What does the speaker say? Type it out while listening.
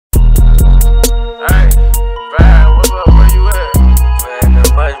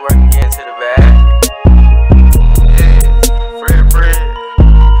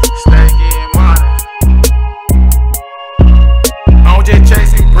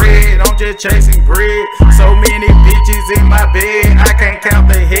just chasing bread. So many bitches in my bed, I can't count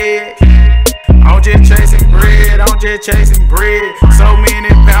the head. I'm just chasing bread, I'm just chasing bread. So many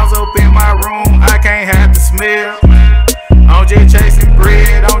pounds up in my room, I can't have the smell. I'm just chasing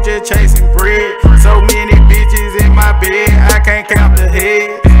bread, I'm just chasing bread. So many bitches in my bed, I can't count the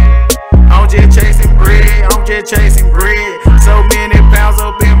head. I'm just chasing bread, I'm just chasing bread. So many pounds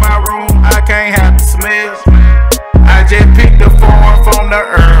up in my room, I can't have the smell. I just picked the phone from the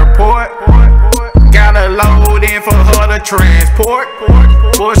airport. Got a load in for her to transport.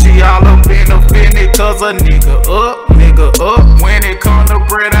 Boy, she all up in the finish cause a nigga up, nigga up. When it come to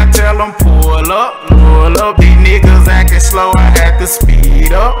bread, I tell them pull up, pull up. These niggas acting slow, I had to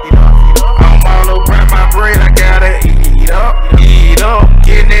speed up. I'm all around my bread, I gotta eat up, eat up.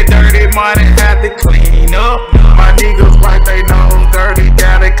 Getting that dirty money, had to clean up. My niggas wipe they nose dirty,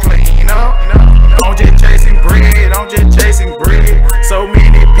 gotta clean up. I'm just chasing bread, I'm just chasing bread. So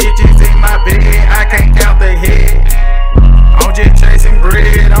many bitches in my bed, I can't count the head. I'm just chasing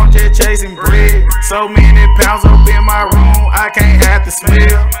bread, I'm just chasing bread. So many pounds up in my room, I can't have the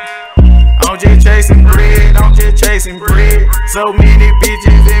smell. I'm just chasing bread, I'm just chasing bread. So many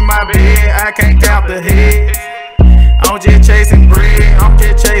bitches in my bed, I can't count the head. I'm just chasing bread, I'm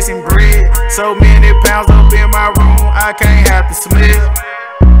just chasing bread. So many pounds up in my room, I can't have the smell.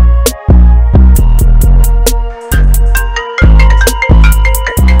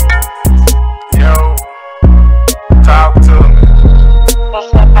 Yo, talk to me.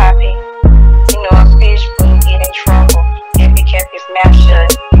 What's up, Poppy? You know a fish wouldn't get in trouble if he kept his mouth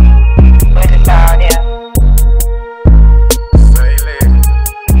shut. But it's all there. Say lady,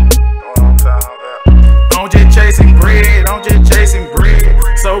 what I'm talking about. I'm just chasing bread, I'm just chasing bread.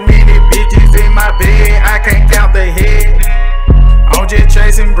 So many bitches in my bed, I can't count the head. I'm just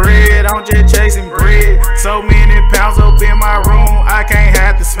chasing bread, I'm just chasing bread. So many pounds up in my room, I can't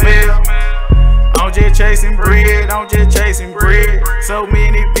have the smell. I'm just chasing bread, I'm just chasing bread. So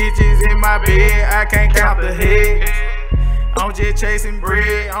many bitches in my bed, I can't count the head. I'm just chasing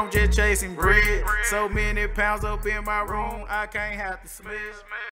bread, I'm just chasing bread. So many pounds up in my room, I can't have the smell.